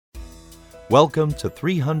Welcome to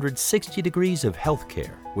 360 Degrees of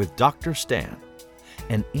Healthcare with Dr. Stan,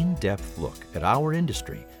 an in-depth look at our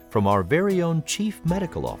industry from our very own Chief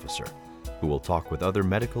Medical Officer, who will talk with other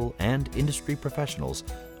medical and industry professionals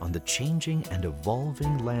on the changing and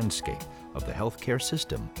evolving landscape of the healthcare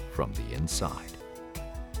system from the inside.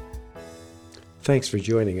 Thanks for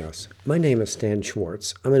joining us. My name is Stan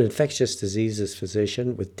Schwartz. I'm an infectious diseases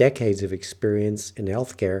physician with decades of experience in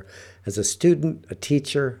healthcare as a student, a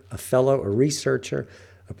teacher, a fellow, a researcher,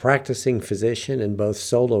 a practicing physician in both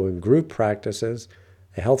solo and group practices,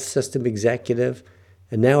 a health system executive,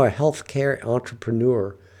 and now a healthcare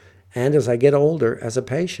entrepreneur, and as I get older, as a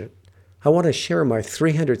patient. I want to share my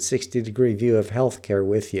 360-degree view of healthcare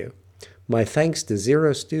with you. My thanks to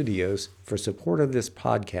Zero Studios for support of this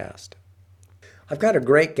podcast. I've got a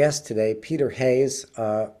great guest today, Peter Hayes,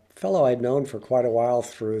 a fellow I'd known for quite a while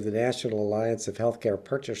through the National Alliance of Healthcare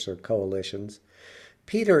Purchaser Coalitions.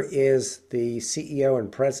 Peter is the CEO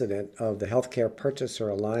and president of the Healthcare Purchaser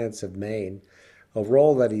Alliance of Maine, a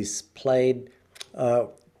role that he's played at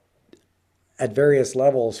various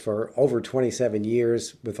levels for over 27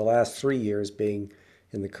 years, with the last 3 years being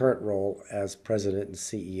in the current role as president and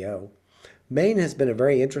CEO. Maine has been a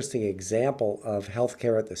very interesting example of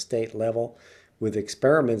healthcare at the state level, with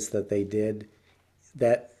experiments that they did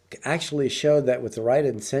that actually showed that with the right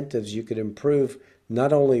incentives, you could improve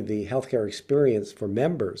not only the healthcare experience for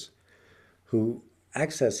members who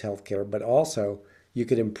access healthcare, but also you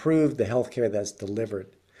could improve the healthcare that's delivered.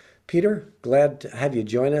 Peter, glad to have you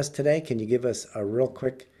join us today. Can you give us a real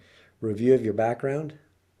quick review of your background?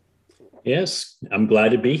 Yes, I'm glad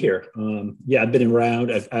to be here. I've been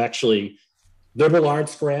around. I've actually liberal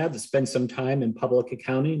arts grad that spent some time in public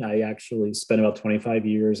accounting. I actually spent about 25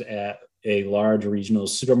 years at a large regional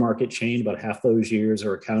supermarket chain. About half those years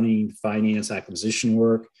are accounting, finance, acquisition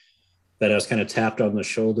work. That I was kind of tapped on the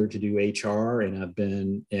shoulder to do HR, and I've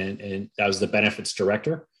been and I was the benefits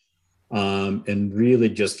director, and really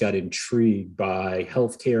just got intrigued by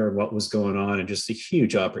healthcare and what was going on, and just the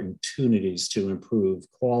huge opportunities to improve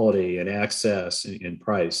quality and access and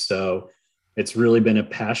price. So it's really been a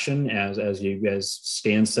passion, as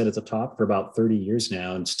Stan said at the top, for about 30 years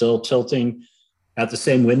now, and still tilting at the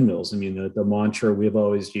same windmills. I mean, the mantra we've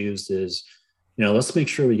always used is, let's make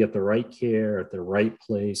sure we get the right care at the right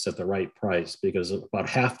place at the right price, because about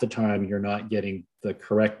half the time you're not getting the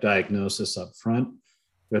correct diagnosis up front,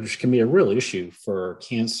 which can be a real issue for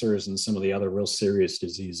cancers and some of the other real serious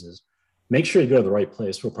diseases. Make sure you go to the right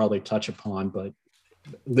place. We'll probably touch upon, but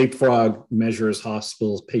Leapfrog measures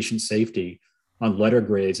hospitals' patient safety on letter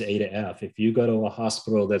grades A to F. If you go to a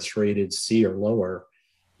hospital that's rated C or lower,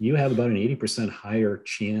 you have about an 80% higher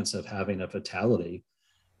chance of having a fatality.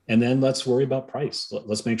 And then let's worry about price.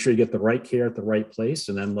 Let's make sure you get the right care at the right place.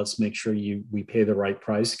 And then let's make sure we pay the right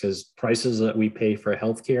price, because prices that we pay for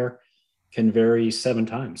healthcare can vary 7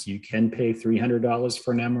 times. You can pay $300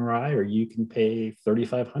 for an MRI, or you can pay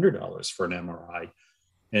 $3,500 for an MRI.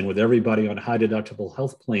 And with everybody on high deductible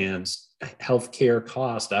health plans, healthcare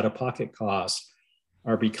costs, out-of-pocket costs,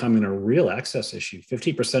 are becoming a real access issue.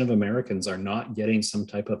 50% of Americans are not getting some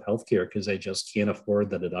type of healthcare because they just can't afford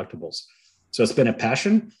the deductibles. So it's been a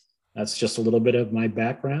passion. That's just a little bit of my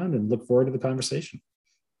background, and look forward to the conversation.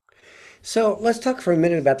 So let's talk for a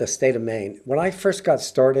minute about the state of Maine. When I first got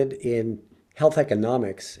started in health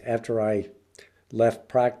economics after I left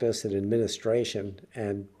practice and administration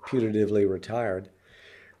and putatively retired,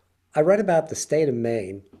 I read about the state of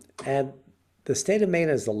Maine, and the state of Maine,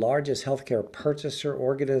 as the largest healthcare purchaser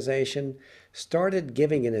organization, started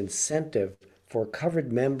giving an incentive for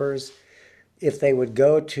covered members if they would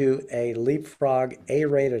go to a Leapfrog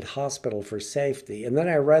A-rated hospital for safety. And then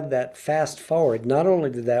I read that fast forward, not only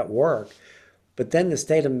did that work, but then the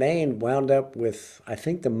state of Maine wound up with, I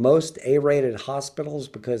think, the most A-rated hospitals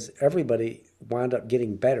because everybody wound up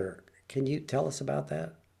getting better. Can you tell us about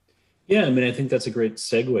that? Yeah, I mean, I think that's a great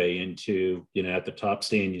segue into, at the top,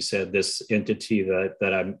 Stan, you said this entity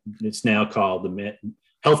it's now called the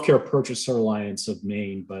Healthcare Purchaser Alliance of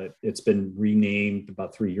Maine, but it's been renamed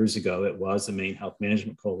about 3 years ago. It was the Maine Health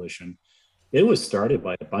Management Coalition. It was started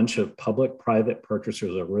by a bunch of public-private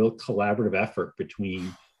purchasers, a real collaborative effort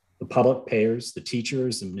between the public payers, the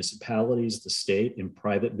teachers, the municipalities, the state, and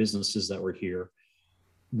private businesses that were here.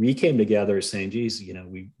 We came together saying, geez,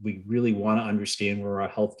 we really want to understand where our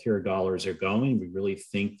healthcare dollars are going. We really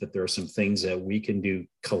think that there are some things that we can do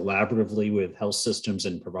collaboratively with health systems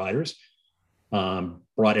and providers.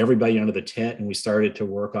 Brought everybody under the tent, and we started to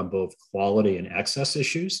work on both quality and access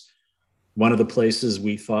issues. One of the places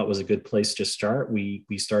we thought was a good place to start, we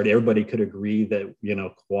started, everybody could agree that,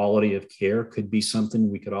 quality of care could be something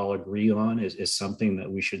we could all agree on is something that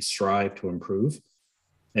we should strive to improve.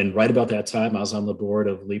 And right about that time, I was on the board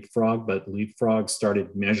of Leapfrog, but Leapfrog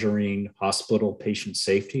started measuring hospital patient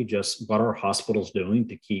safety, just what are hospitals doing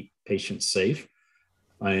to keep patients safe.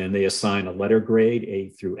 And they assign a letter grade, A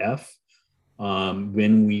through F.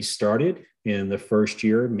 When we started in the first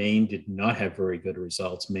year, Maine did not have very good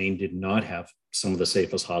results. Maine did not have some of the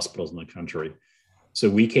safest hospitals in the country. So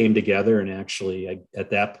we came together, and actually at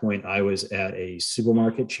that point, I was at a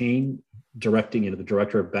supermarket chain directing into the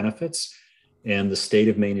director of benefits, and the state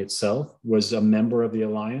of Maine itself was a member of the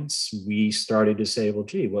alliance. We started to say, well,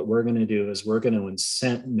 gee, what we're going to do is we're going to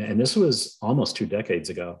incent, and this was almost 2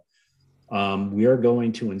 decades ago. We are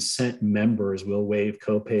going to incent members. We'll waive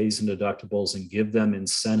copays and deductibles and give them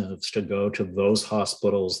incentives to go to those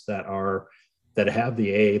hospitals that have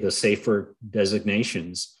the safer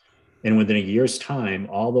designations. And within a year's time,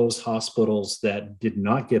 all those hospitals that did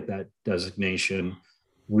not get that designation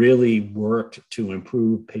really worked to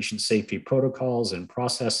improve patient safety protocols and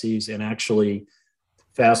processes. And actually,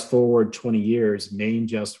 fast forward 20 years, Maine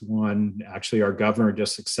just won. Actually, our governor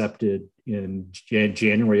just accepted in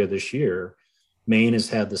January of this year. Maine has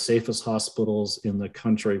had the safest hospitals in the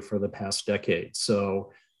country for the past decade.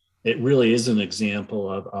 So it really is an example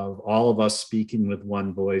of all of us speaking with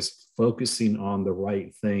one voice, focusing on the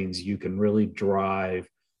right things. You can really drive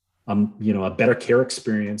a better care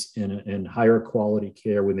experience and higher quality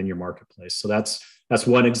care within your marketplace. So that's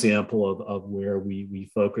one example of where we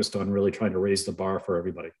focused on really trying to raise the bar for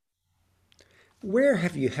everybody. Where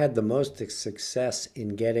have you had the most success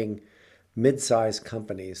in getting mid-sized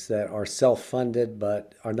companies that are self-funded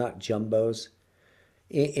but are not jumbos,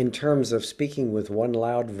 in terms of speaking with one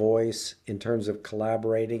loud voice, in terms of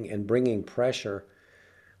collaborating and bringing pressure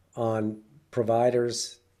on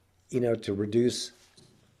providers, to reduce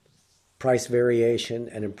price variation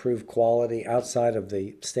and improve quality outside of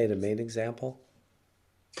the state of Maine example?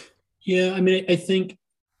 Yeah, I mean, I think,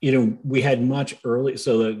 we had much early.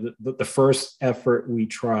 So the first effort we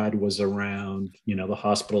tried was around, the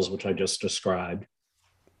hospitals, which I just described.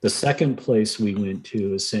 The second place we went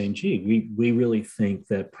to is saying, gee, we really think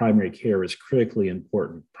that primary care is critically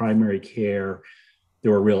important. Primary care,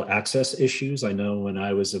 there were real access issues. I know when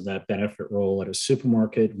I was in that benefit role at a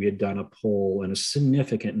supermarket, we had done a poll, and a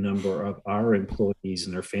significant number of our employees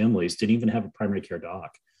and their families didn't even have a primary care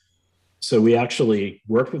doc. So we actually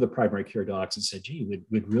worked with the primary care docs and said, gee,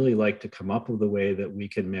 we'd really like to come up with a way that we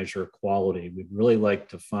can measure quality. We'd really like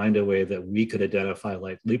to find a way that we could identify,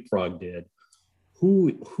 like Leapfrog did,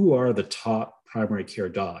 who are the top primary care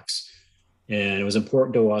docs. And it was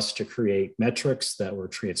important to us to create metrics that were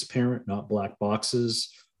transparent, not black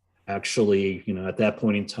boxes. Actually, at that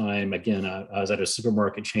point in time, again, I was at a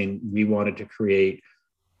supermarket chain. We wanted to create,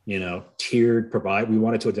 tiered we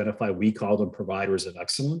wanted to identify, we call them providers of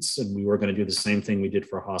excellence. And we were going to do the same thing we did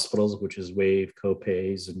for hospitals, which is waive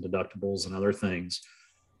copays and deductibles and other things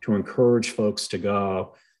to encourage folks to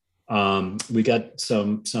go. We got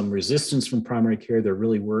some resistance from primary care. There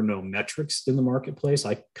really were no metrics in the marketplace.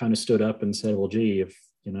 I kind of stood up and said, well, gee, if,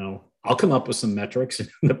 I'll come up with some metrics. And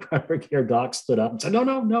the primary care doc stood up and said,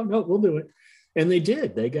 no, we'll do it. And they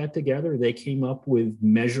did. They got together. They came up with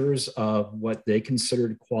measures of what they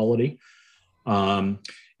considered quality. And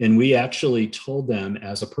we actually told them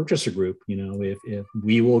as a purchaser group, if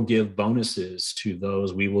we will give bonuses to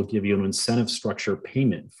those, we will give you an incentive structure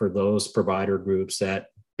payment for those provider groups that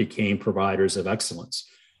became providers of excellence.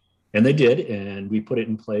 And they did, and we put it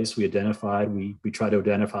in place. We identified, we tried to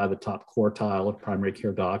identify the top quartile of primary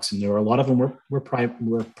care docs, and there were a lot of them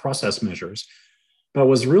were process measures. But what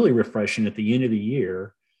was really refreshing at the end of the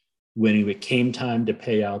year, when it came time to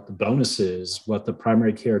pay out the bonuses, what the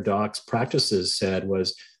primary care docs practices said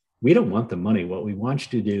was, we don't want the money. What we want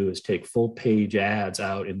you to do is take full page ads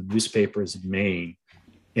out in the newspapers in Maine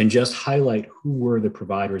and just highlight who were the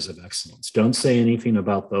providers of excellence. Don't say anything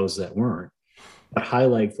about those that weren't, but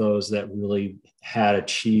highlight those that really had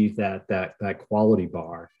achieved that quality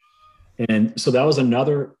bar. And so that was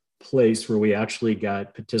another place where we actually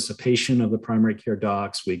got participation of the primary care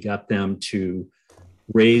docs. We got them to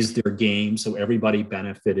raise their game, so everybody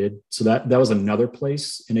benefited. So that was another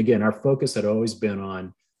place. And again, our focus had always been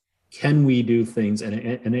on, can we do things? And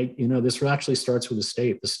this actually starts with the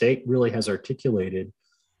state. The state really has articulated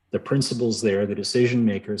the principles there. The decision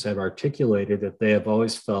makers have articulated that they have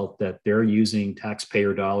always felt that they're using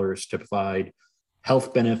taxpayer dollars to provide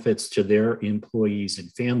health benefits to their employees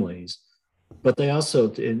and families. But they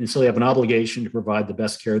also, and so they have an obligation to provide the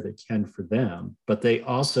best care they can for them, but they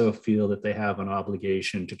also feel that they have an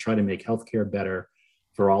obligation to try to make healthcare better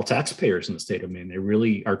for all taxpayers in the state of Maine. They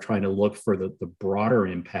really are trying to look for the broader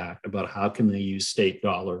impact about how can they use state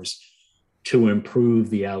dollars to improve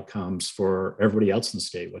the outcomes for everybody else in the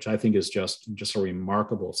state, which I think is just a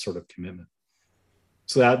remarkable sort of commitment.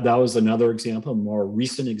 So that was another example. A more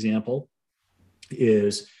recent example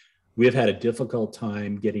is we have had a difficult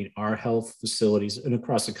time getting our health facilities, and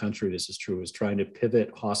across the country this is true, is trying to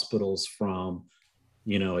pivot hospitals from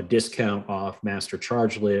a discount off master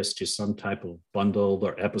charge list to some type of bundled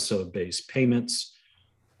or episode-based payments.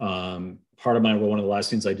 One of the last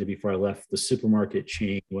things I did before I left the supermarket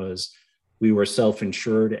chain was we were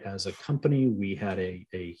self-insured as a company. We had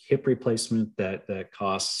a hip replacement that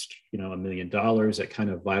cost $1 million. That kind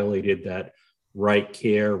of violated that right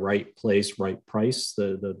care, right place, right price.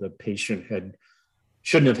 The patient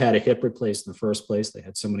shouldn't have had a hip replaced in the first place. They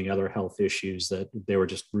had so many other health issues that they were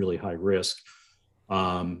just really high risk.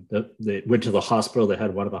 They went to the hospital that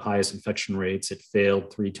had one of the highest infection rates. It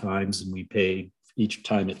failed 3 times, and we paid each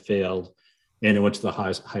time it failed. And it went to the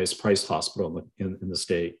highest priced hospital in the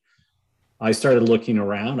state. I started looking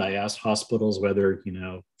around. I asked hospitals whether,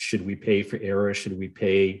 should we pay for error? Should we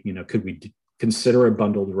pay, could we consider a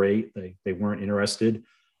bundled rate? They weren't interested.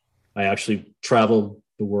 I actually traveled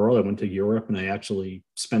the world. I went to Europe, and I actually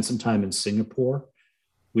spent some time in Singapore.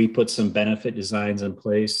 We put some benefit designs in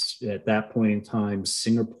place. At that point in time,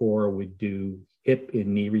 Singapore would do hip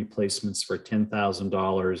and knee replacements for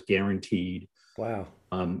 $10,000 guaranteed. Wow.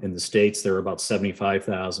 In the States, they're about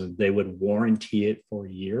 $75,000. They would warranty it for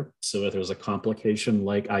a year. So if there was a complication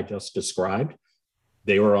like I just described,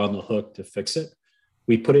 they were on the hook to fix it.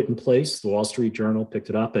 We put it in place. The Wall Street Journal picked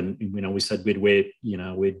it up, and we said we'd wait.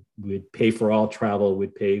 We'd pay for all travel.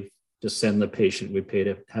 We'd pay to send the patient. We'd pay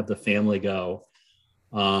to have the family go.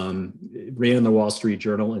 Ran the Wall Street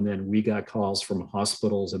Journal, and then we got calls from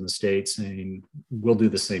hospitals in the States saying we'll do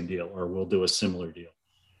the same deal or we'll do a similar deal.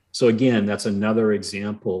 So again, that's another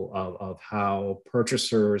example of how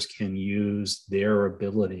purchasers can use their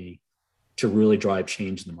ability to really drive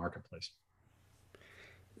change in the marketplace.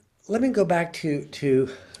 Let me go back to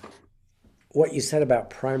what you said about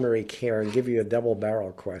primary care and give you a double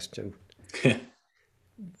barrel question.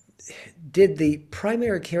 Did the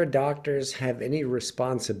primary care doctors have any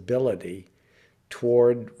responsibility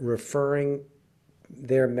toward referring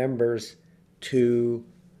their members to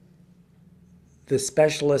the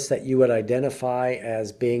specialists that you would identify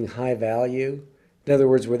as being high value? In other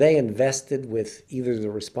words, were they invested with either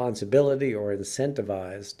the responsibility or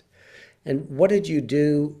incentivized? And what did you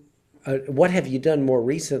do? What have you done more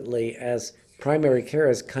recently as primary care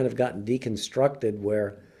has kind of gotten deconstructed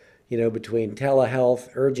where, between telehealth,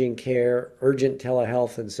 urgent care, urgent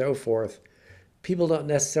telehealth, and so forth, people don't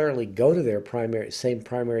necessarily go to their same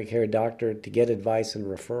primary care doctor to get advice and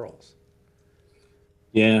referrals?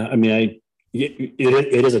 Yeah, I mean,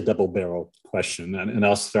 it is a double barrel question, and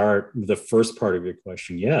I'll start with the first part of your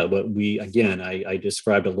question. Yeah, but I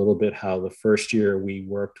described a little bit how the first year we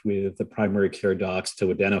worked with the primary care docs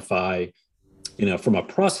to identify, from a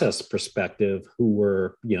process perspective, who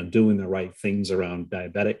were, doing the right things around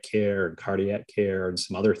diabetic care and cardiac care and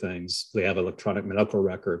some other things. They have electronic medical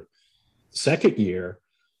record. Second year,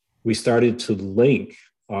 we started to link.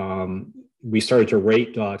 We started to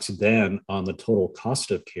rate docs then on the total cost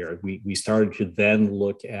of care. We started to then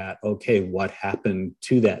look at, okay, what happened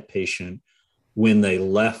to that patient when they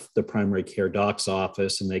left the primary care doc's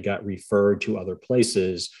office and they got referred to other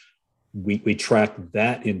places. We tracked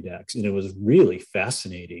that index, and it was really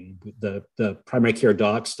fascinating. The primary care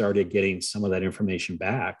docs started getting some of that information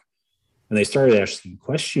back, and they started asking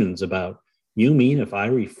questions about, you mean if I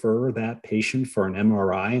refer that patient for an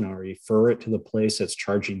MRI and I refer it to the place that's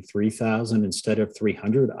charging $3,000 instead of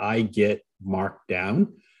 $300, I get marked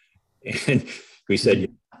down? And we said, yeah,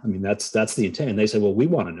 I mean, that's the intent. And they said, well, we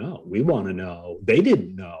want to know. They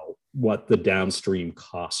didn't know what the downstream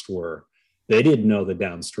costs were. They didn't know the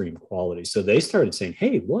downstream quality. So they started saying,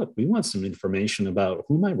 hey, look, we want some information about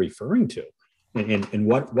who am I referring to and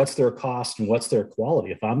what's their cost and what's their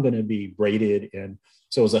quality if I'm going to be rated. And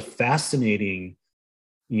so it was a fascinating,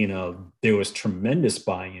 there was tremendous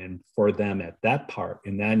buy-in for them at that part.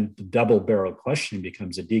 And then the double barrel question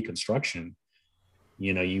becomes a deconstruction.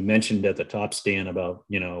 You mentioned at the top, Stan, about,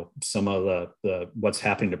 some of the what's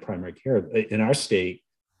happening to primary care. In our state,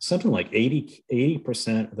 something like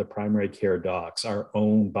 80% of the primary care docs are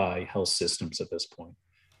owned by health systems at this point.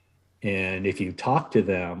 And if you talk to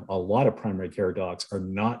them, a lot of primary care docs are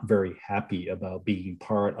not very happy about being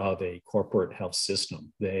part of a corporate health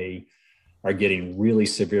system. They are getting really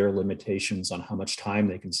severe limitations on how much time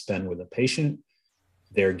they can spend with a patient.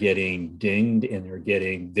 They're getting dinged and they're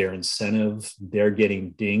getting their incentive. They're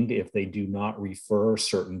getting dinged if they do not refer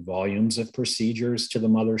certain volumes of procedures to the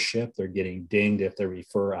mothership. They're getting dinged if they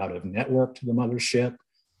refer out of network to the mothership.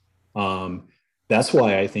 That's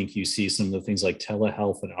why I think you see some of the things like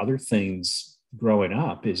telehealth and other things growing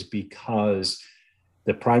up, is because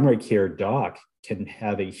the primary care doc can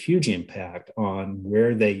have a huge impact on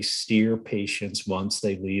where they steer patients once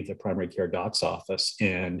they leave the primary care doc's office.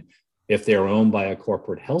 And if they're owned by a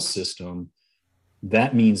corporate health system,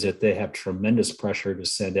 that means that they have tremendous pressure to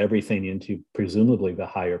send everything into presumably the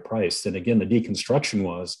higher price. And again, the deconstruction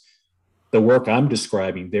was the work I'm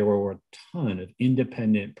describing. There were a ton of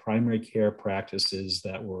independent primary care practices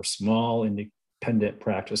that were small, independent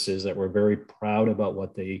practices that were very proud about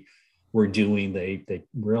what they were doing. They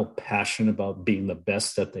were real passionate about being the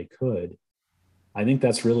best that they could. I think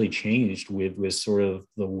that's really changed with sort of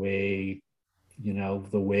the way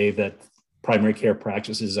that primary care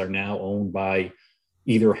practices are now owned by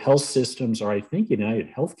either health systems, or I think United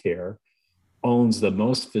Healthcare owns the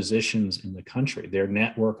most physicians in the country. Their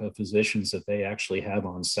network of physicians that they actually have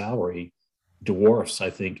on salary dwarfs, I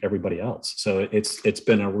think, everybody else. So it's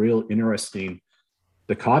been a real interesting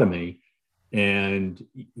dichotomy. And,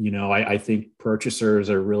 I think purchasers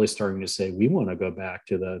are really starting to say, we want to go back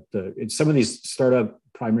to some of these startup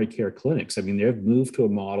primary care clinics. I mean, they've moved to a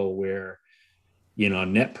model where,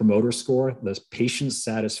 net promoter score, the patient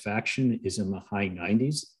satisfaction is in the high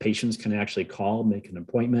 90s. Patients can actually call, make an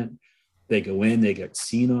appointment. They go in, they get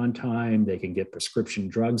seen on time. They can get prescription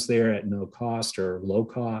drugs there at no cost or low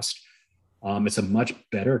cost. It's a much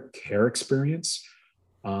better care experience.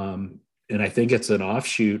 And I think it's an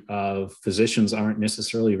offshoot of physicians aren't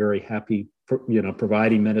necessarily very happy,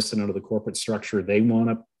 providing medicine under the corporate structure. They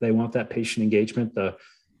want that patient engagement.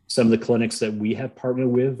 Some of the clinics that we have partnered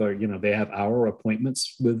with are, they have hour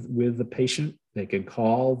appointments with the patient. They can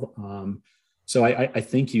call. So I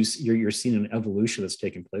think you're seeing an evolution that's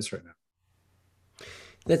taking place right now.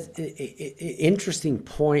 That's an interesting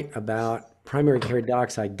point about primary care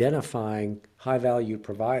docs identifying high-value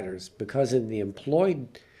providers, because in the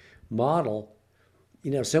employed model,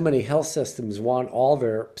 so many health systems want all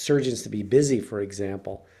their surgeons to be busy, for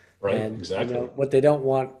example. Right, and, exactly. What they don't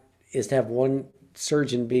want is to have one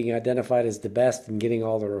surgeon being identified as the best and getting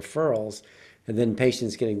all the referrals, and then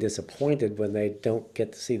patients getting disappointed when they don't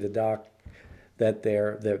get to see the doc that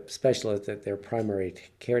the specialist that their primary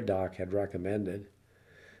care doc had recommended.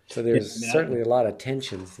 So there's certainly a lot of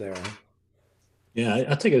tensions there. Yeah,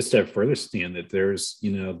 I'll take it a step further, Stan, that there's,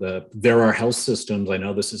 there are health systems. I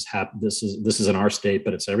know this is in our state,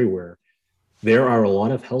 but it's everywhere. There are a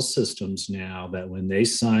lot of health systems now that when they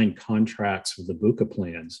sign contracts with the BUCA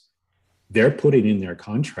plans, they're putting in their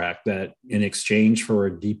contract that in exchange for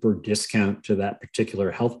a deeper discount to that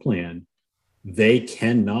particular health plan, they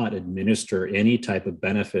cannot administer any type of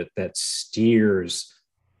benefit that steers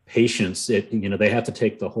patients. They have to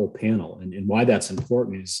take the whole panel. And why that's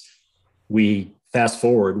important is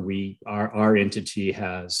our entity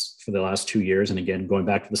has, for the last 2 years, and again, going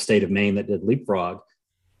back to the state of Maine that did Leapfrog,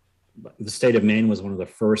 the state of Maine was one of the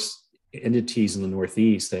first entities in the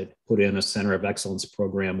Northeast that put in a Center of Excellence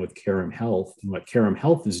program with Carrum Health. And what Carrum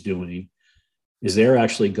Health is doing is they're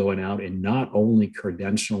actually going out and not only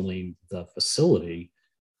credentialing the facility,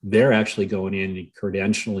 they're actually going in and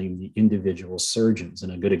credentialing the individual surgeons.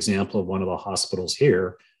 And a good example of one of the hospitals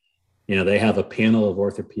here, they have a panel of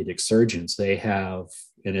orthopedic surgeons. They have,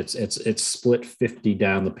 and it's split 50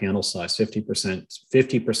 down the panel size,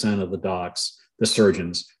 50% of the docs, the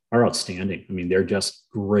surgeons are outstanding. I mean, they're just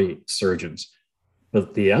great surgeons.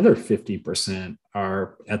 But the other 50%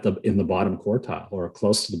 are in the bottom quartile or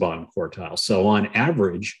close to the bottom quartile. So on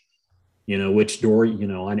average,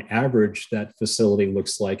 on average, that facility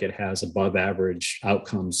looks like it has above average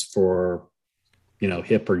outcomes for,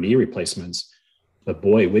 hip or knee replacements. But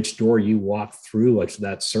boy, which door you walk through, like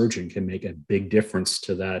that surgeon can make a big difference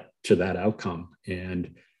to that outcome.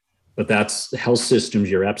 But that's health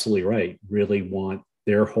systems. You're absolutely right. Really want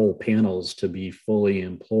their whole panels to be fully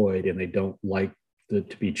employed, and they don't like to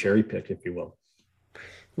be cherry picked, if you will.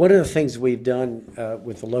 One of the things we've done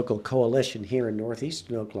with the local coalition here in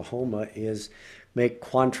northeastern Oklahoma is make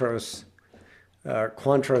Quantros's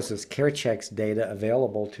CareChex data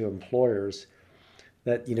available to employers.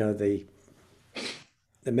 That the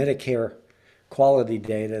Medicare quality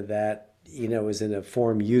data that is in a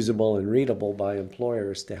form usable and readable by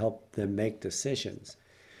employers to help them make decisions.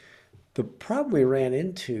 The problem we ran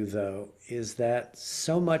into, though, is that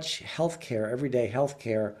so much healthcare, everyday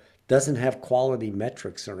healthcare, doesn't have quality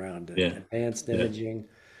metrics around it. Yeah. Advanced imaging,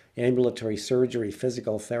 ambulatory surgery,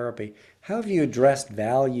 physical therapy. How have you addressed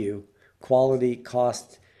value, quality,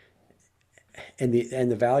 cost, and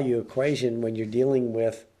the value equation when you're dealing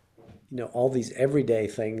with, all these everyday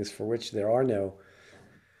things for which there are no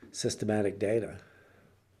systematic data?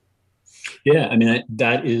 Yeah, I mean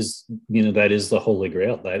that is that is the holy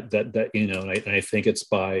grail. And I think it's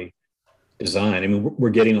by design. I mean, we're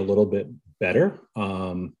getting a little bit better.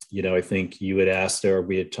 I think you had asked, or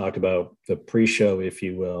we had talked about the pre-show, if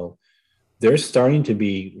you will. There's starting to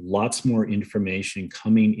be lots more information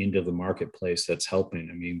coming into the marketplace that's helping.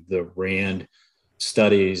 I mean, the RAND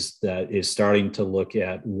studies that is starting to look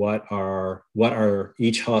at what are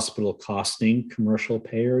each hospital costing commercial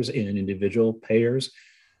payers and individual payers,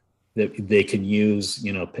 that they can use,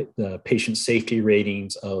 the patient safety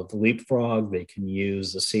ratings of Leapfrog. They can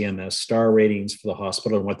use the CMS star ratings for the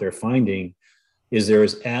hospital. And what they're finding is there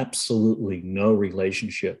is absolutely no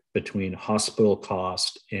relationship between hospital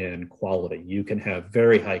cost and quality. You can have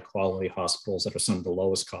very high quality hospitals that are some of the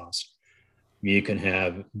lowest cost. You can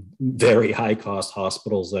have very high cost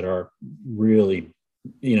hospitals that are really,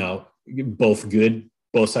 both good,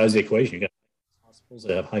 both sides of the equation. You got hospitals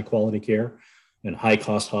that have high quality care and high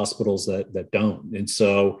cost hospitals that don't. And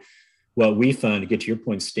so what we found, to get to your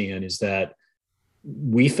point, Stan, is that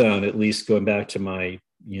we found, at least going back to my,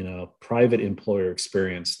 private employer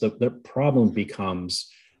experience, the problem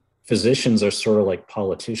becomes physicians are sort of like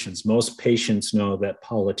politicians. Most patients know that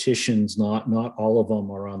politicians, not all of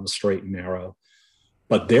them are on the straight and narrow,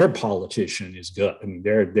 but their politician is good. I mean,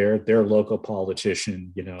 their local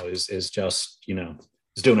politician, is just,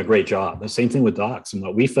 is doing a great job. The same thing with docs. And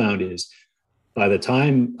what we found is, by the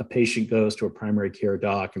time a patient goes to a primary care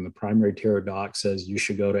doc and the primary care doc says you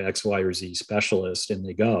should go to X, Y, or Z specialist, and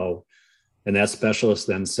they go, and that specialist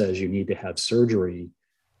then says you need to have surgery,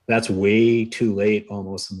 that's way too late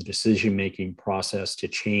almost in the decision-making process to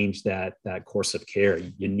change that course of care.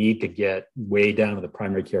 You need to get way down to the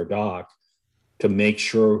primary care doc to make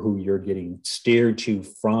sure who you're getting steered to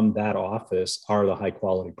from that office are the high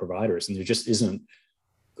quality providers. And there just isn't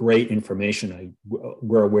great information.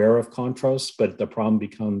 We're aware of CONTROS, but the problem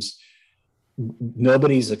becomes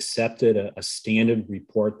nobody's accepted a standard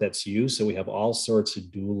report that's used. So we have all sorts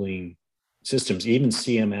of dueling systems. Even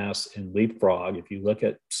CMS and Leapfrog, if you look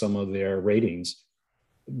at some of their ratings,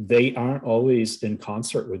 they aren't always in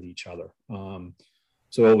concert with each other.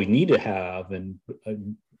 So what we need to have, in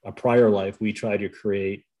a prior life, we tried to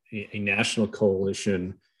create a national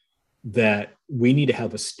coalition that we need to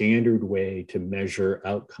have a standard way to measure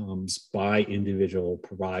outcomes by individual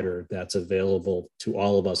provider that's available to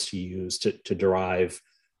all of us to use to derive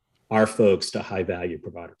our folks to high value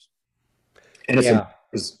providers. And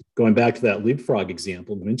it's going back to that Leapfrog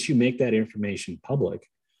example, once you make that information public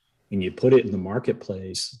and you put it in the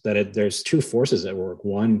marketplace, there's two forces at work.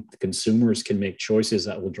 One, the consumers can make choices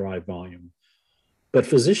that will drive volume. But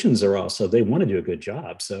physicians are also, they want to do a good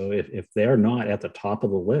job. So if they're not at the top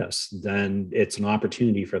of the list, then it's an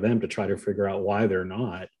opportunity for them to try to figure out why they're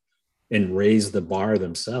not and raise the bar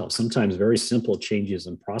themselves. Sometimes very simple changes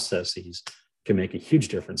in processes can make a huge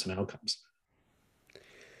difference in outcomes.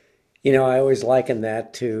 I always liken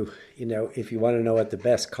that to, if you want to know what the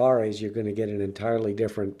best car is, you're going to get an entirely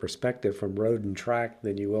different perspective from Road and Track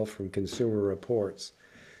than you will from Consumer Reports.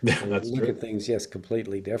 Yeah, that's look true. at things, yes,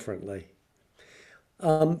 completely differently.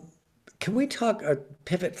 Can we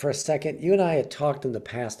pivot for a second? You and I had talked in the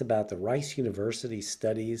past about the Rice University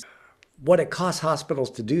studies, what it costs hospitals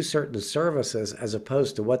to do certain services as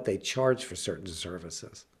opposed to what they charge for certain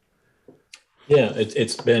services. Yeah, it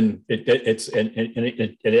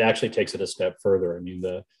actually takes it a step further. I mean,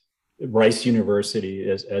 the Rice University,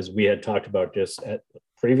 as we had talked about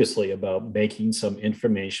previously, about making some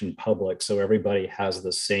information public so everybody has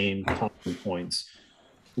the same talking points.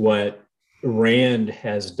 What RAND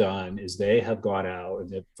has done is they have gone out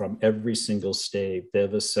and from every single state,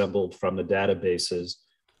 they've assembled from the databases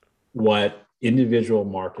what individual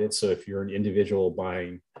markets. So if you're an individual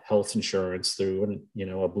buying health insurance through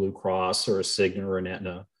a Blue Cross or a Cigna or an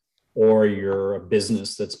Aetna, or you're a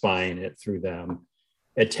business that's buying it through them,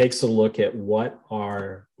 it takes a look at what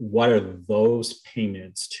are those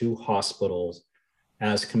payments to hospitals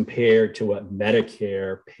as compared to what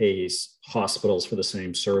Medicare pays hospitals for the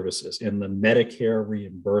same services. And the Medicare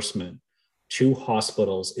reimbursement to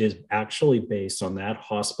hospitals is actually based on that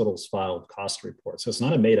hospital's filed cost report. So it's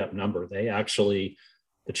not a made up number. The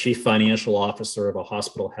chief financial officer of a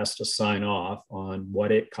hospital has to sign off on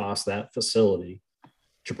what it costs that facility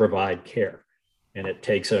to provide care. And it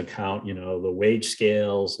takes into account, the wage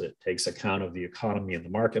scales, it takes account of the economy in the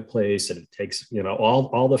marketplace, and it takes,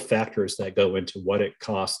 all the factors that go into what it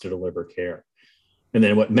costs to deliver care. And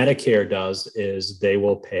then what Medicare does is they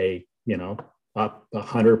will pay, up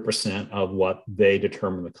 100% of what they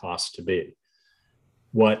determine the cost to be.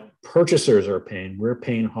 What purchasers are paying, we're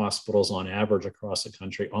paying hospitals on average across the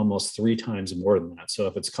country almost 3 times more than that. So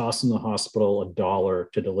if it's costing the hospital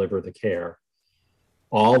 $1 to deliver the care,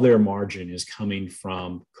 all their margin is coming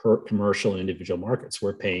from commercial individual markets.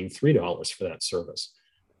 We're paying $3 for that service.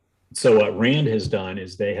 So what RAND has done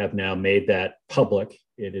is they have now made that public.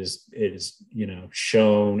 It is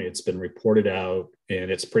shown, it's been reported out,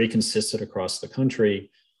 and it's pretty consistent across the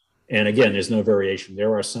country. And again, there's no variation.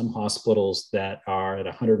 There are some hospitals that are at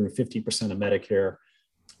 150% of Medicare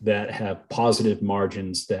that have positive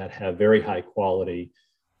margins, that have very high quality.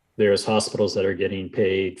 There's hospitals that are getting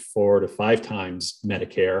paid 4 to 5 times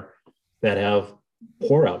Medicare that have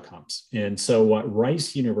poor outcomes. And so what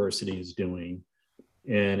Rice University is doing,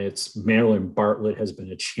 and it's Marilyn Bartlett has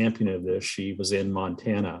been a champion of this. She was in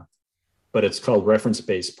Montana, but it's called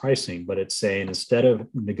reference-based pricing. But it's saying instead of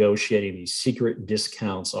negotiating these secret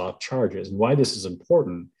discounts off charges, and why this is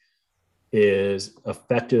important is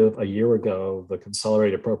effective a year ago, the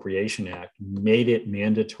Consolidated Appropriation Act made it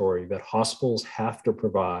mandatory that hospitals have to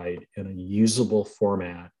provide in a usable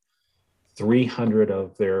format 300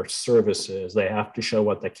 of their services. They have to show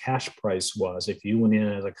what the cash price was if you went in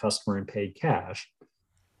as a customer and paid cash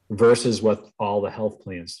versus what all the health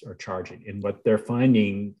plans are charging. And what they're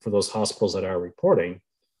finding for those hospitals that are reporting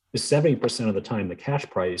is 70% of the time the cash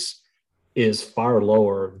price is far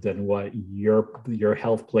lower than what your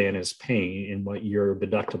health plan is paying and what your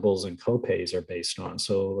deductibles and copays are based on.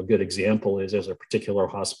 So a good example is there's a particular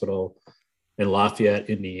hospital in Lafayette,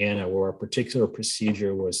 Indiana, where a particular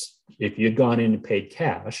procedure was, if you'd gone in and paid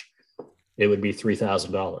cash, it would be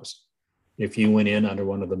 $3,000. If you went in under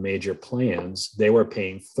one of the major plans, they were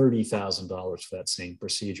paying $30,000 for that same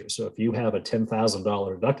procedure. So if you have a $10,000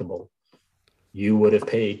 deductible, you would have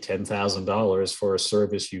paid $10,000 for a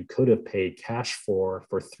service you could have paid cash for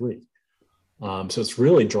 $3,000. So it's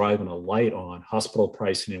really driving a light on hospital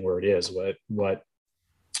pricing and where it is. What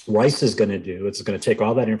Rice is going to do, it's going to take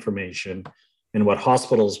all that information, and what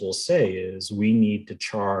hospitals will say is we need to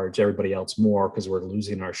charge everybody else more because we're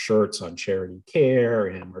losing our shirts on charity care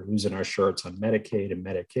and we're losing our shirts on Medicaid and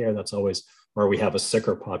Medicare. That's always where we have a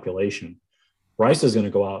sicker population. Rice is going to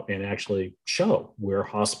go out and actually show where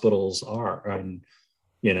hospitals are. And,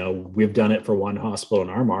 we've done it for one hospital in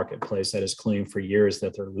our marketplace that has claimed for years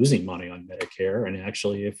that they're losing money on Medicare. And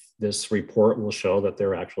actually, if this report will show that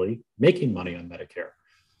they're actually making money on Medicare.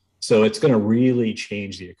 So it's going to really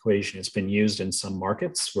change the equation. It's been used in some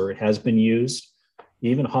markets where it has been used.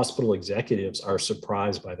 Even hospital executives are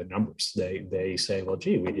surprised by the numbers. They say, well,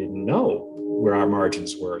 gee, we didn't know where our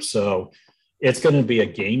margins were. So it's going to be a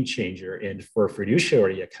game changer. And for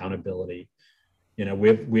fiduciary accountability,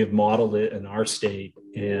 we've modeled it in our state,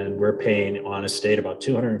 and we're paying on a state about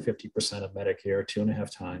 250% of Medicare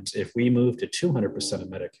 2.5 times. If we move to 200% of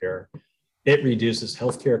Medicare, it reduces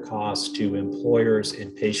healthcare costs to employers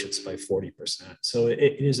and patients by 40%. So it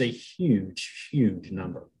is a huge, huge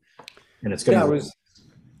number. And it's going to...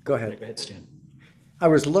 Go ahead. Go ahead, Stan. I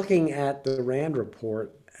was looking at the RAND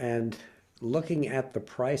report and looking at the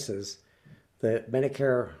prices, the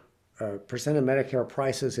Medicare, percent of Medicare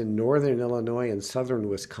prices in northern Illinois and southern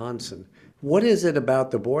Wisconsin. What is it about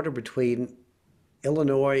the border between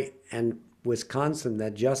Illinois and Wisconsin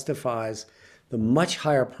that justifies the much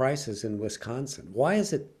higher prices in Wisconsin? Why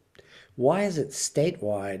is it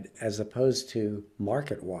statewide as opposed to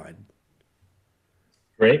market-wide?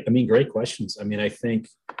 Great questions. I think,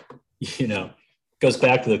 goes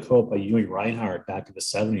back to the quote by Ewing Reinhardt back in the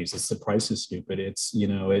 70s. It's the price is stupid. It's,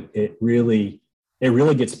 it really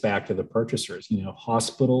gets back to the purchasers.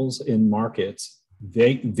 Hospitals in markets,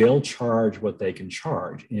 they'll charge what they can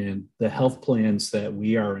charge. And the health plans that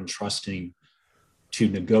we are entrusting to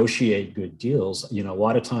negotiate good deals, a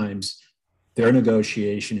lot of times their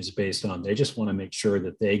negotiation is based on, they just want to make sure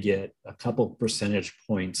that they get a couple percentage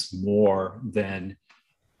points more than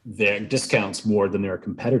their discounts, more than their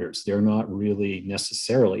competitors. They're not really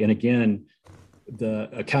necessarily. And again, the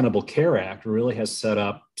Accountable Care Act really has set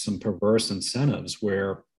up some perverse incentives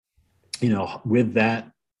where, with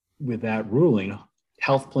that ruling,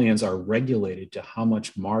 health plans are regulated to how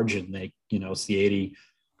much margin they, it's the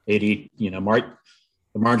 80,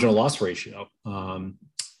 the marginal loss ratio. And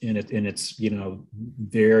it's,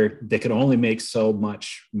 they can only make so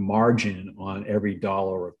much margin on every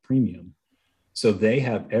dollar of premium. So they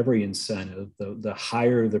have every incentive. The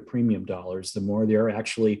higher the premium dollars, the more they're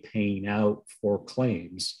actually paying out for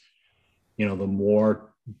claims, the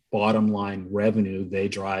more bottom line revenue they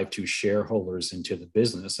drive to shareholders into the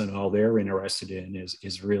business. And all they're interested in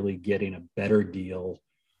is really getting a better deal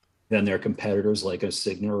than their competitors like a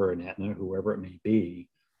Cigna or an Aetna, whoever it may be.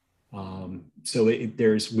 So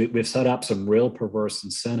we've set up some real perverse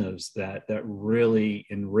incentives that really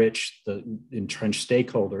enrich the entrenched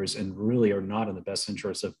stakeholders and really are not in the best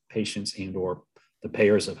interest of patients and or the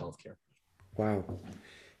payers of healthcare. Wow.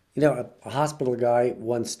 You know, a hospital guy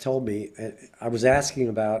once told me, I was asking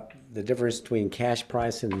about the difference between cash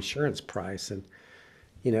price and insurance price. And,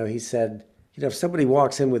 he said, if somebody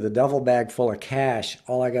walks in with a duffel bag full of cash,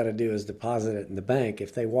 all I got to do is deposit it in the bank.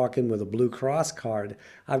 If they walk in with a Blue Cross card,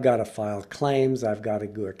 I've got to file claims. I've got to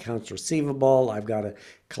do accounts receivable. I've got to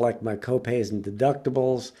collect my copays and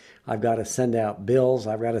deductibles. I've got to send out bills.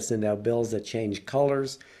 I've got to send out bills that change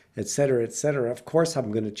colors, et cetera, et cetera. Of course,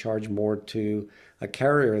 I'm going to charge more to a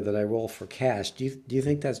carrier that I will for cash. Do you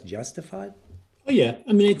think that's justified? Oh, yeah.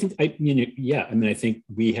 I mean, I think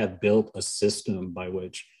we have built a system by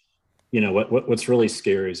which, what's really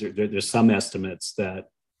scary is there's some estimates that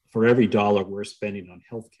for every dollar we're spending on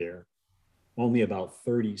healthcare, only about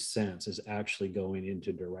 30 cents is actually going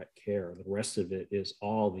into direct care. The rest of it is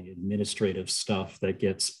all the administrative stuff that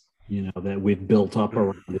gets, that we've built up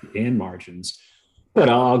around it and margins. But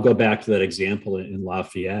I'll go back to that example in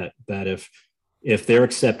Lafayette, that if they're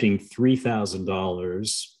accepting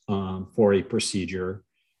 $3,000 for a procedure,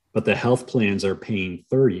 but the health plans are paying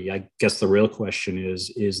 $30,000, I guess the real question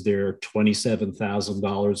is there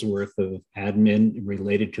 $27,000 worth of admin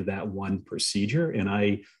related to that one procedure? And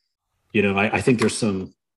I think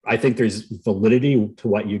there's validity to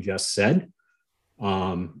what you just said.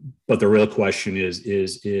 But the real question is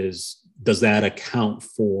does that account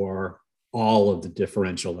for all of the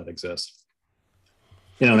differential that exists?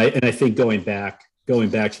 And I think going back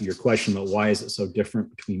to your question about why is it so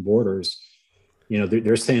different between borders,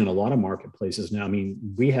 they're saying in a lot of marketplaces now, I mean,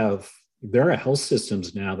 there are health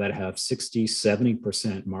systems now that have 60,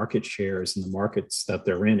 70% market shares in the markets that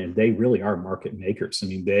they're in, and they really are market makers. I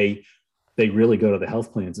mean, they really go to the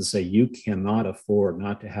health plans and say, you cannot afford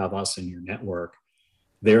not to have us in your network.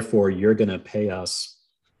 Therefore, you're going to pay us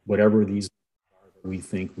whatever these are that we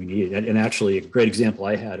think we need. And actually, a great example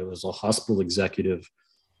I had, it was a hospital executive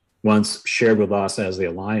once shared with us as the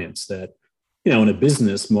Alliance that, in a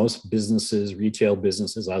business, most businesses, retail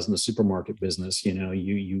businesses, as in the supermarket business,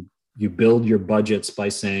 you build your budgets by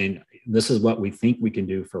saying, this is what we think we can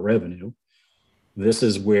do for revenue. This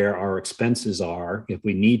is where our expenses are. If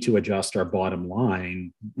we need to adjust our bottom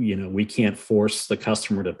line, we can't force the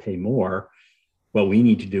customer to pay more. What we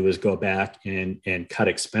need to do is go back and cut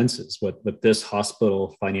expenses. What this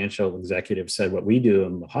hospital financial executive said, what we do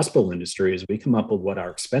in the hospital industry is we come up with what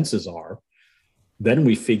our expenses are. Then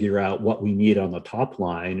we figure out what we need on the top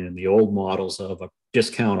line. And the old models of a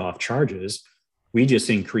discount off charges, we just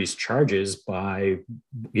increase charges by,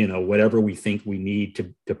 whatever we think we need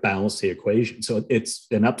to balance the equation. So it's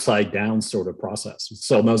an upside down sort of process.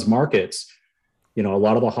 So in those markets, a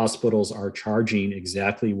lot of the hospitals are charging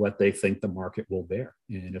exactly what they think the market will bear.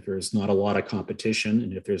 And if there's not a lot of competition,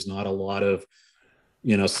 and if there's not a lot of,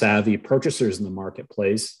 savvy purchasers in the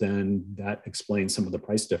marketplace, then that explains some of the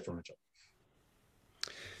price differential.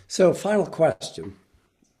 So, final question.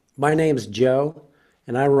 My name's Joe,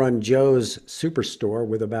 and I run Joe's Superstore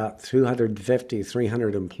with about 250,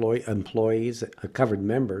 300 employees, covered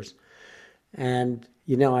members. And,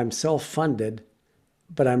 I'm self-funded,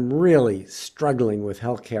 but I'm really struggling with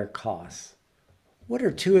healthcare costs. What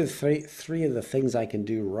are two or three of the things I can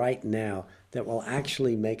do right now that will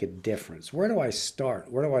actually make a difference? Where do I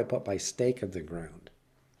start? Where do I put my stake in the ground?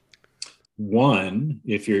 One,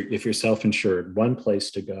 if you're self-insured, one place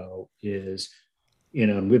to go is,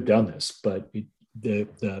 and we've done this, but the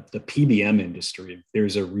PBM industry,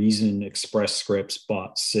 there's a reason Express Scripts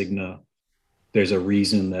bought Cigna. There's a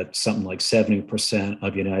reason that something like 70%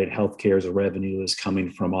 of United Healthcare's revenue is coming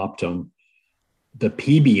from Optum. The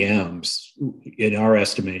PBMs, in our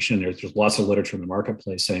estimation, there's lots of literature in the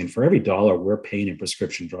marketplace saying for every dollar we're paying in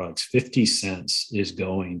prescription drugs, 50 cents is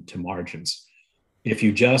going to margins. If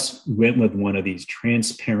you just went with one of these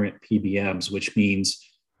transparent PBMs, which means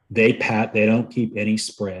they don't keep any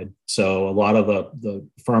spread. So a lot of the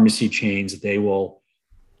pharmacy chains, they will,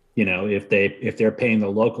 if they're paying the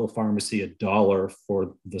local pharmacy $1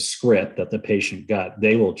 for the script that the patient got,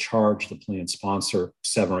 they will charge the plan sponsor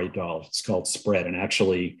 $7 or $8. It's called spread. And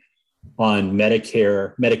actually on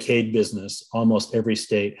Medicaid business, almost every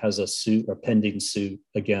state has a pending suit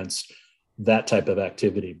against that type of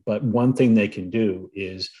activity. But one thing they can do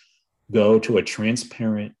is go to a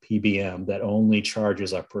transparent PBM that only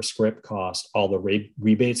charges a per script cost. All the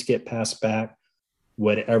rebates get passed back.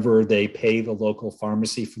 whatever they pay the local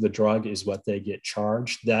pharmacy for the drug is what they get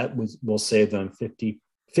charged. That will save them 50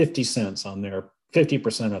 cents on their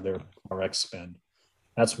 50% of their RX spend.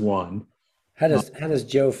 That's one. How does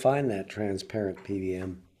Joe find that transparent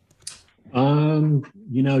PBM?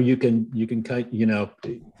 You can cut,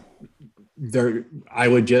 there,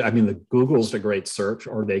 the Google's a great search,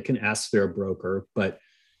 or they can ask their broker, but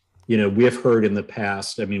we have heard in the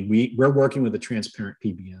past, we're working with a transparent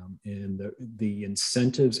PBM, and the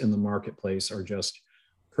incentives in the marketplace are just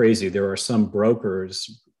crazy. There are some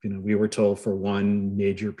brokers, we were told for one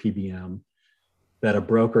major PBM that a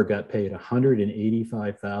broker got paid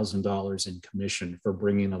 $185,000 in commission for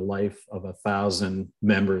bringing a life of 1,000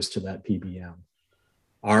 members to that PBM.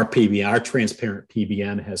 Our transparent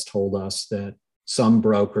PBM has told us that some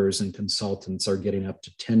brokers and consultants are getting up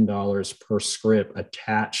to $10 per script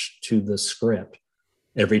attached to the script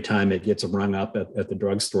every time it gets rung up at the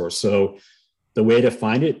drugstore. So the way to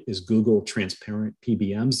find it is Google transparent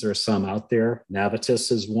PBMs. There are some out there.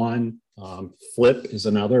 Navitus is one. Flip is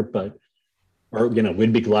another,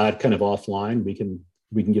 we'd be glad kind of offline. We can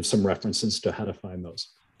give some references to how to find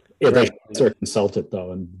those. If I should consult it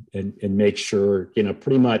though, and make sure,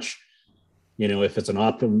 pretty much, if it's an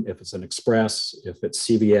Optum, if it's an Express, if it's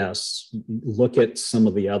CVS, look at some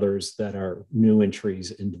of the others that are new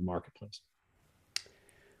entries into the marketplace.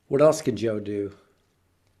 What else could Joe do?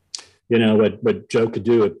 What Joe could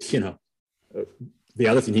do, the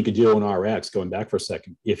other thing he could do on RX, going back for a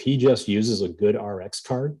second, if he just uses a good RX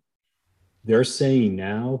card, they're saying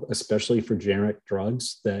now, especially for generic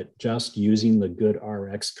drugs, that just using the good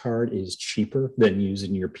RX card is cheaper than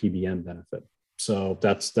using your PBM benefit. So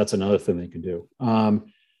that's another thing they can do.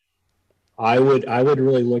 I would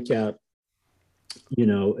really look at,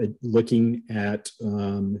 looking at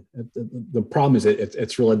the problem is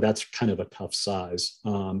it's really, that's kind of a tough size.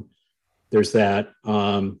 There's that.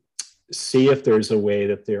 See if there's a way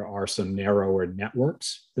that there are some narrower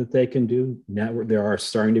networks that they can do. There are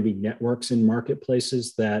starting to be networks in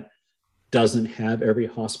marketplaces that doesn't have every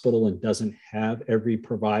hospital and doesn't have every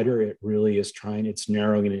provider. It really is it's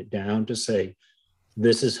narrowing it down to say,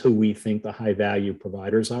 this is who we think the high value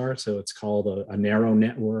providers are. So it's called a narrow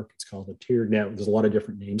network. It's called a tiered network. There's a lot of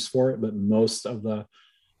different names for it, but most of the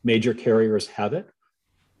major carriers have it.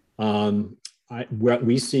 What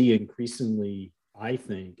we see increasingly, I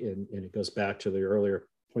think, and it goes back to the earlier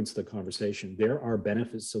points of the conversation, there are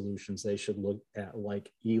benefit solutions they should look at, like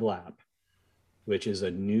ELAP, which is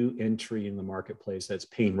a new entry in the marketplace that's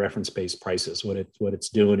paying reference-based prices. What it's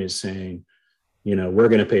doing is saying, we're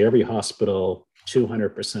going to pay every hospital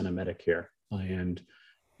 200% of Medicare. And,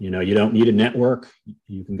 you don't need a network.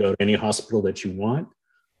 You can go to any hospital that you want.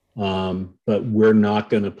 But we're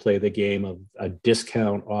not going to play the game of a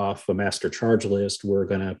discount off a master charge list. We're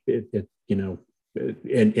going to,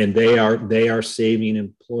 and they are saving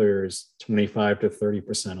employers 25 to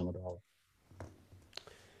 30% on the dollar.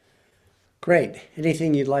 Great.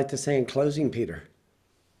 Anything you'd like to say in closing, Peter?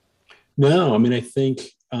 No, I think,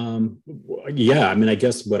 I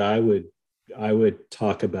guess what I would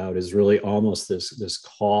talk about is really almost this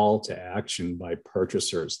call to action by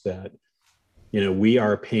purchasers that, we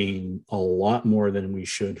are paying a lot more than we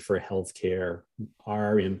should for healthcare.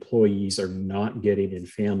 Our employees are not getting, and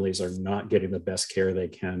families are not getting the best care they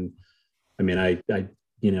can.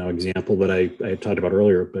 Example that I talked about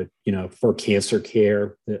earlier, but, for cancer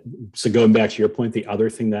care. So going back to your point, the other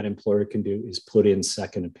thing that employer can do is put in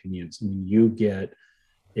second opinions. You get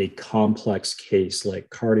a complex case like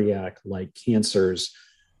cardiac, like cancers,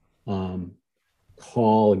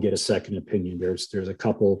 call and get a second opinion. There's a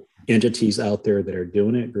couple entities out there that are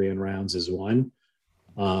doing it. Grand Rounds is one.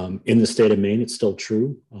 In the state of Maine, it's still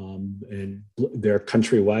true, and they're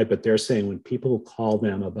countrywide, but they're saying when people call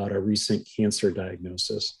them about a recent cancer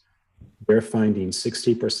diagnosis, they're finding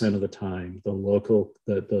 60% of the time the local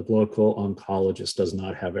oncologist does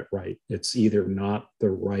not have it right. It's either not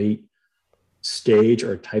the right stage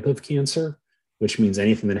or type of cancer, which means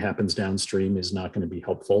anything that happens downstream is not going to be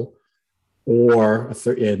helpful, or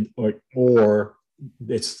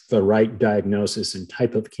it's the right diagnosis and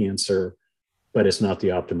type of cancer, but it's not the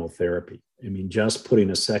optimal therapy. Just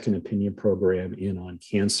putting a second opinion program in on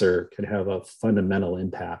cancer can have a fundamental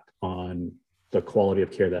impact on the quality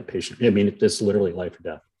of care of that patient. It's literally life or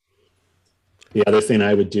death. The other thing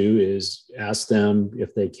I would do is ask them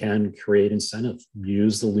if they can create incentive.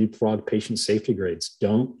 Use the Leapfrog patient safety grades.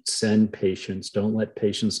 Don't let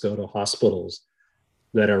patients go to hospitals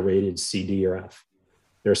that are rated C, D, or F.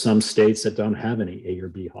 There are some states that don't have any A or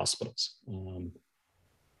B hospitals.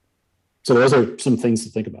 So those are some things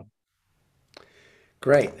to think about.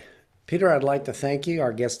 Great. Peter, I'd like to thank you.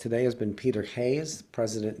 Our guest today has been Peter Hayes,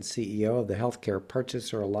 President and CEO of the Healthcare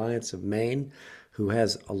Purchaser Alliance of Maine, who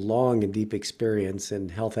has a long and deep experience in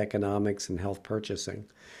health economics and health purchasing.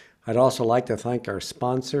 I'd also like to thank our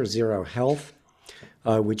sponsor, Zero Health,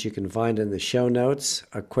 which you can find in the show notes.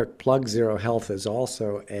 A quick plug, Zero Health is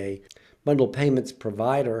also a bundle payments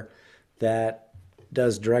provider that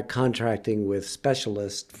does direct contracting with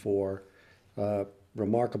specialists for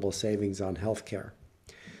remarkable savings on healthcare.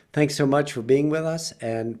 Thanks so much for being with us,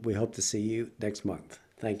 and we hope to see you next month.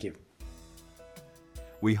 Thank you.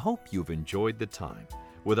 We hope you've enjoyed the time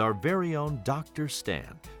with our very own Dr.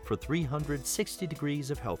 Stan for 360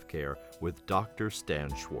 Degrees of Healthcare with Dr.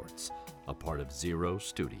 Stan Schwartz, a part of Zero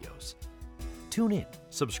Studios. Tune in,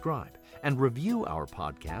 subscribe, and review our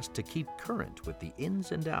podcast to keep current with the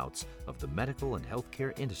ins and outs of the medical and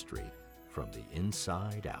healthcare industry from the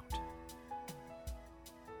inside out.